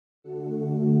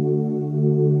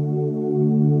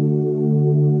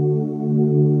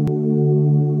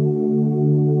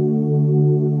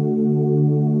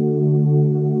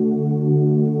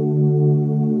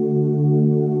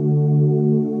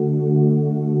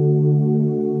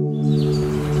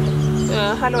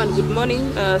Hello and good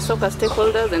morning, soccer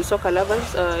stakeholders and soccer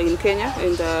lovers in Kenya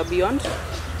and beyond.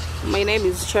 My name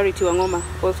is Charity Wangoma,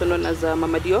 also known as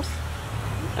Mama Diouf.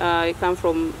 I come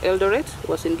from Eldoret,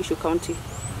 was in Gishu County.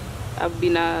 I've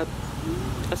been a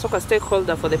soccer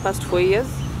stakeholder for the past 4 years,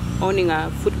 owning a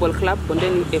football club,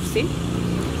 Bondeni FC.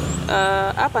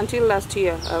 Up until last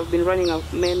year, I've been running a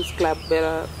men's club,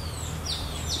 but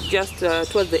just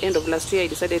towards the end of last year, I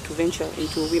decided to venture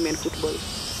into women football.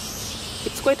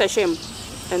 It's quite a shame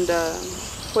and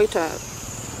quite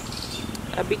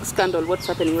a big scandal what's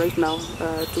happening right now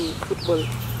to football,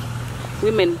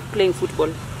 women playing football.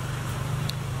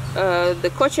 The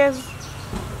coaches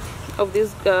of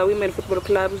these women football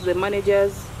clubs, the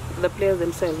managers, the players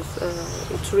themselves,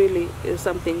 it really is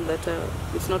something that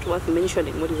it's not worth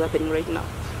mentioning what is happening right now.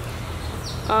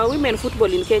 Women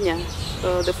football in Kenya,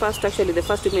 the first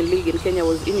women league in Kenya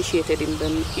was initiated in the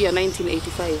year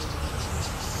 1985.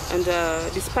 And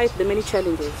despite the many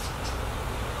challenges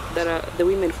that the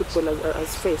women football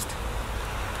has faced,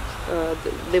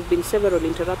 there have been several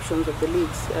interruptions of the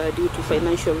leagues due to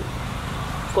financial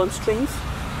constraints.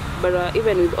 But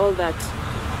even with all that,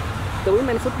 the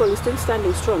women football is still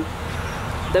standing strong.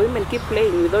 The women keep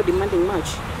playing without demanding much.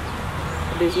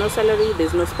 There's no salary,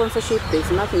 there's no sponsorship,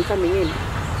 there's nothing coming in.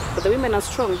 But the women are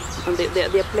strong and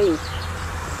they're playing.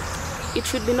 It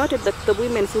should be noted that the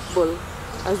women football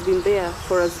has been there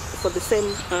for the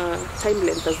same time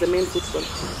length as the men football.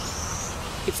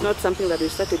 It's not something that we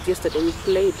started yesterday. We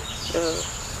played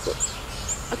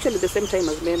actually the same time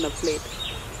as men have played.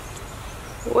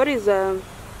 What is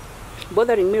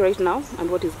bothering me right now, and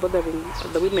what is bothering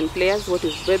the women players, what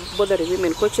is bothering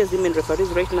women coaches, women referees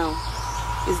right now,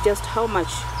 is just how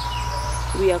much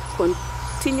we are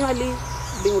continually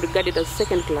being regarded as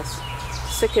second class,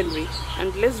 secondary,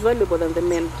 and less valuable than the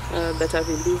men that are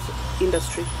in this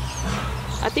industry.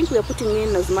 I think we are putting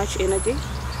in as much energy,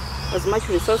 as much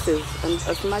resources, and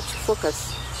as much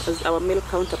focus as our male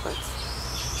counterparts.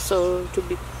 So to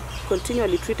be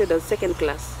continually treated as second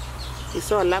class is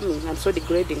so alarming and so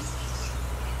degrading.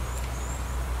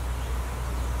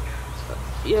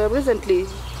 Recently,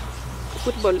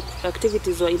 football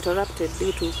activities were interrupted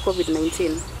due to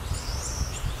COVID-19.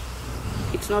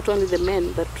 It's not only the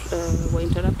men that were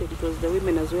interrupted, it was the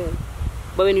women as well.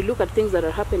 But when you look at things that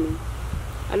are happening,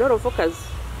 a lot of focus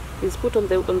is put on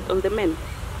the men.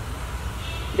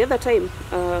 The other time,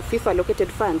 FIFA allocated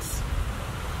funds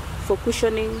for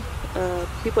cushioning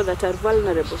people that are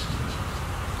vulnerable.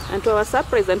 And to our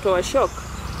surprise and to our shock,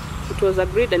 it was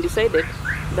agreed and decided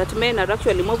that men are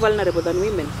actually more vulnerable than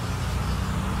women.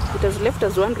 It has left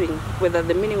us wondering whether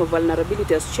the meaning of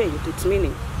vulnerability has changed its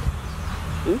meaning.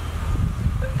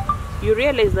 You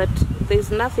realize that there is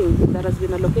nothing that has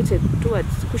been allocated towards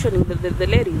cushioning the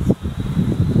ladies.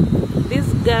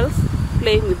 These girls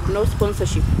playing with no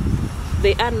sponsorship,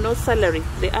 they earn no salary,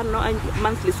 they earn no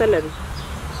monthly salary.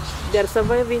 They are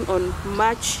surviving on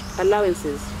match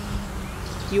allowances.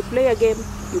 You play a game,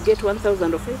 you get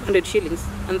 1,000 or 500 shillings,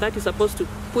 and that is supposed to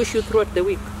push you throughout the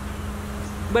week.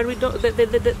 But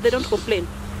they don't complain.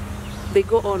 They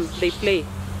go on, they play.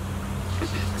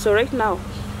 So right now,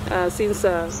 since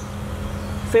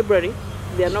February,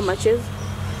 there are no matches,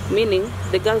 meaning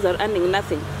the girls are earning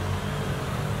nothing.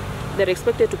 They're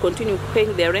expected to continue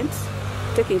paying their rents,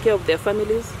 taking care of their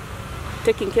families,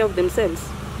 taking care of themselves.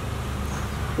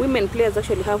 Women players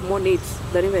actually have more needs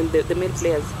than even the male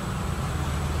players.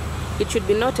 It should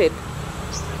be noted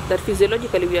that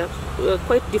physiologically we are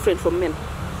quite different from men.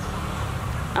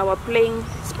 Our playing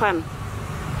span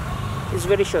is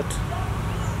very short.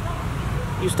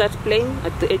 You start playing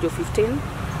at the age of 15.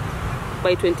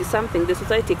 By 20-something, the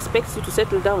society expects you to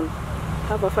settle down,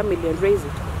 have a family, and raise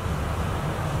it.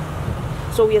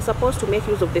 So we are supposed to make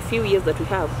use of the few years that we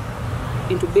have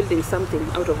into building something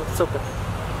out of soccer.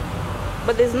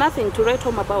 But there's nothing to write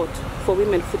home about for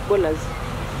women footballers.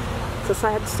 It's a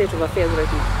sad state of affairs right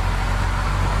now.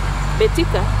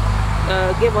 Betika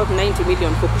gave out 90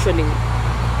 million for cushioning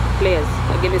players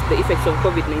against the effects of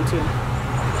COVID-19.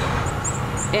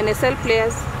 NSL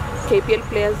players, KPL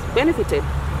players benefited.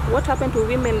 What happened to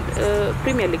women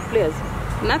Premier League players?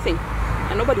 Nothing.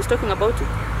 And nobody's talking about it.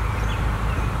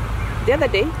 The other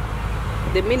day,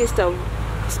 the Minister of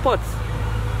Sports,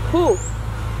 who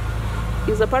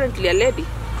is apparently a lady,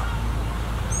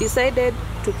 decided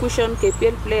to cushion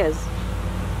KPL players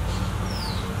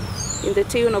in the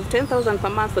tune of 10,000 per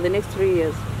month for the next 3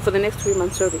 years, for the next 3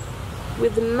 months,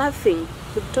 with nothing,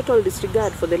 with total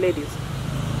disregard for the ladies.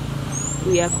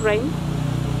 We are crying.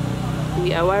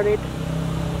 We are worried.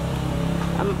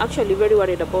 I'm actually very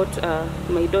worried about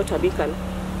my daughter Mikal,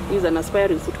 who is an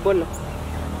aspiring footballer.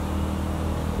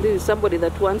 This is somebody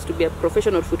that wants to be a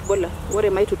professional footballer. What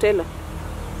am I to tell her?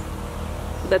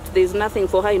 That there is nothing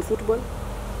for her in football?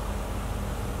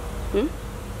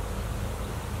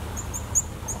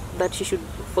 That she should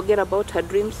forget about her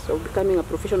dreams of becoming a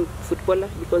professional footballer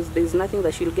because there is nothing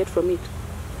that she'll get from it.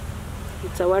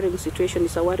 It's a worrying situation,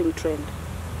 it's a worrying trend.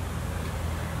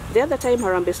 The other time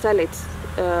Harambee Starlets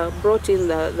brought in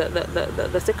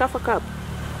the Sekafa Cup,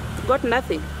 got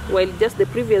nothing, while just the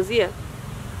previous year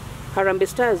Harambee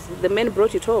Stars, the men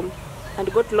brought it home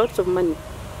and got lots of money.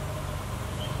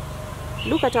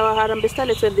 Look at our Harambee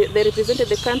Starlets when they represented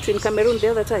the country in Cameroon the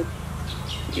other time,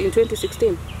 in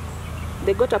 2016.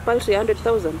 They got a paltry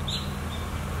 100,000.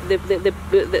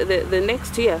 The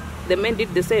next year, the men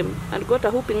did the same and got a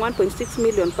whooping 1.6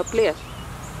 million per player.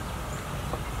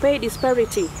 Pay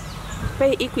disparity,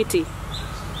 pay equity.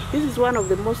 This is one of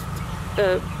the most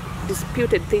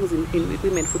disputed things in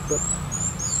women football.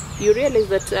 You realize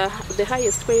that the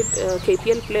highest paid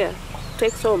KPL player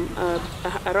takes home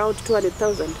around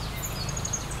 200,000.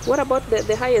 What about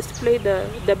the highest paid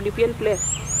WPL player?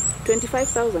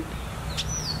 25,000.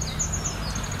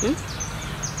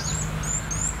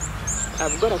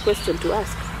 I've got a question to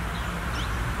ask.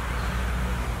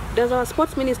 Does our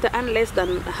sports minister earn less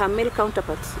than her male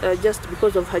counterparts just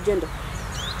because of her gender?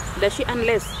 Does she earn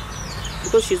less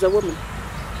because she's a woman?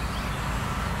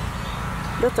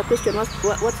 That's a question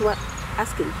what's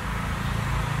asking.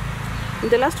 In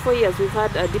the last 4 years, we've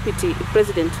had a deputy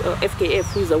president of FKF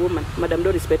who is a woman, Madam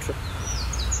Doris Petro.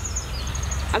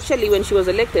 Actually, when she was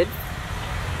elected,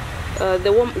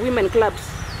 the women clubs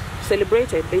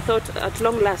celebrated. They thought at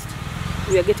long last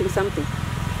we are getting something.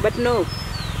 But no.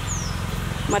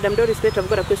 Madam Doris Petro, I've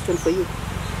got a question for you.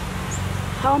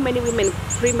 How many women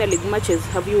Premier League matches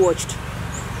have you watched?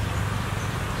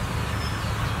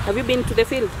 Have you been to the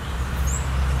field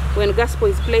when Gaspo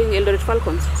is playing Eldoret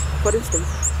Falcons, for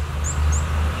instance?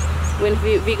 When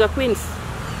Viga Queens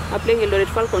are playing Eldoret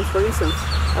Falcons, for instance?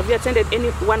 Have you attended any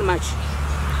one match?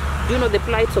 Do you know the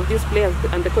plights of these players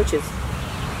and the coaches?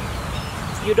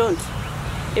 You don't.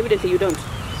 Evidently you don't.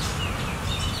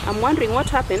 I'm wondering what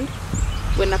happened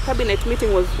when a cabinet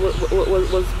meeting was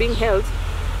being held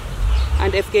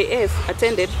and FKF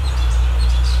attended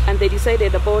and they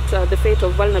decided about the fate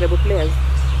of vulnerable players.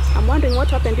 I'm wondering what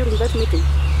happened during that meeting.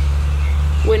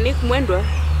 When Nick Mwendwa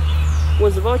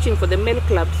was vouching for the male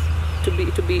clubs to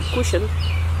be cushioned,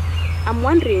 I'm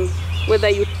wondering whether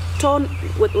you torn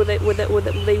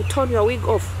your wig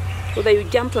off, whether you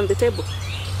jumped on the table,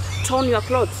 torn your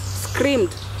clothes,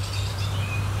 screamed,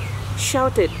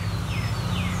 shouted,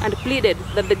 and pleaded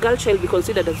that the girl shall be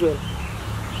considered as well.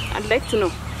 I'd like to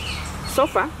know. So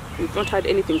far, we've not heard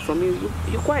anything from you.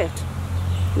 You're quiet.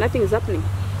 Nothing is happening.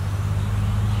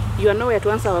 You are nowhere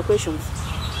to answer our questions.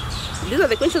 These are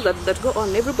the questions that go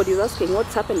on. Everybody is asking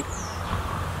what's happening.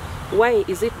 Why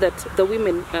is it that the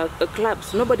women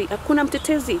clubs, nobody, hakuna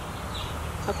mtetezi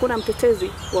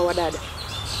wa wadada?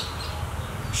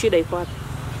 Shida iko wapi?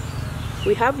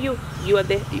 We have you. You're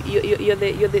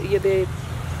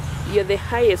the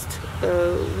highest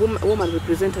woman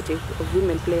representative of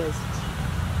women players.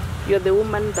 You're the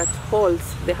woman that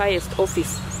holds the highest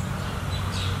office.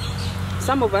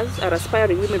 Some of us are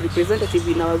aspiring women representatives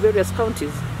in our various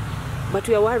counties, but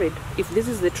we are worried if this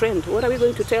is the trend. What are we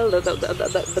going to tell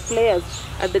the players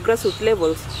at the grassroots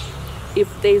levels if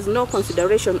there is no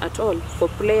consideration at all for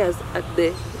players at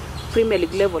the Premier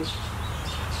League level?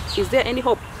 Is there any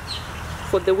hope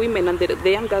for the women and the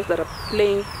young girls that are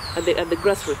playing at the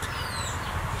grassroots?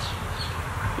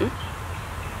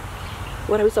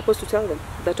 What are we supposed to tell them?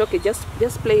 That okay, just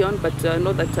play on, but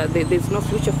know that there's no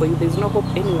future for you, there's no hope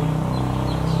anyway.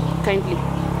 Kindly,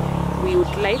 we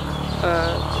would like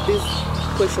these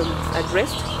questions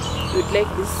addressed. We would like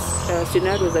these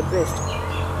scenarios addressed.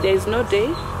 There is no day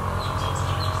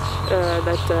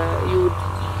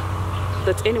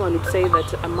that anyone would say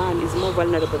that a man is more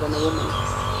vulnerable than a woman.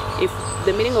 If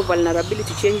the meaning of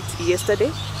vulnerability changed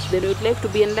yesterday, then we would like to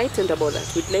be enlightened about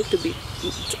that. We'd like to be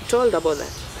told about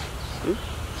that.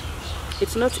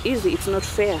 It's not easy, it's not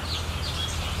fair,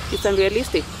 it's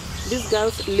unrealistic. These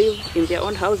girls live in their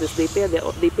own houses, they pay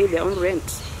their own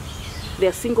rent. They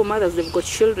are single mothers, they've got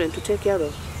children to take care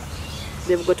of.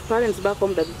 They've got parents back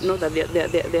home that know that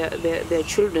their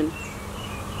children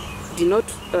did not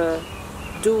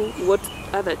do what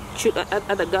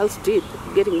other girls did,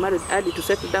 getting married early to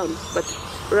settle down, but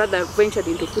rather ventured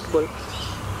into football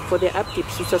for their upkeep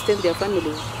to sustain their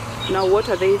families. Now what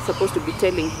are they supposed to be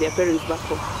telling their parents back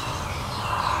home?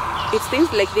 It's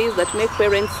things like this that make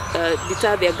parents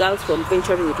deter their girls from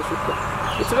venturing into football.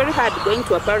 It's very hard going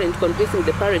to a parent, convincing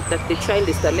the parent that the child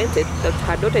is talented, that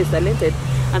her daughter is talented,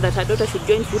 and that her daughter should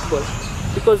join football,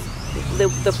 because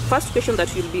the first question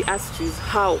that you'll be asked is,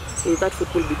 how will that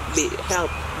football be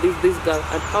help this girl,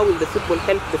 and how will the football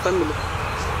help the family?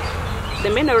 The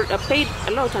men are paid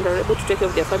a lot and are able to take care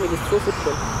of their families through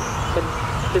football, but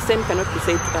the same cannot be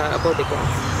said about the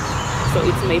girls. So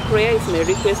it's my prayer, it's my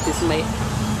request, it's my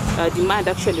demand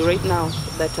actually right now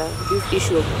that this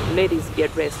issue of ladies be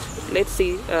addressed. Let's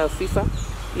see FIFA,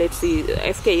 let's see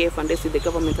FKF, and let's see the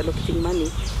government allocating money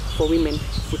for women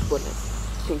footballers.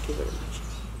 Thank you very much.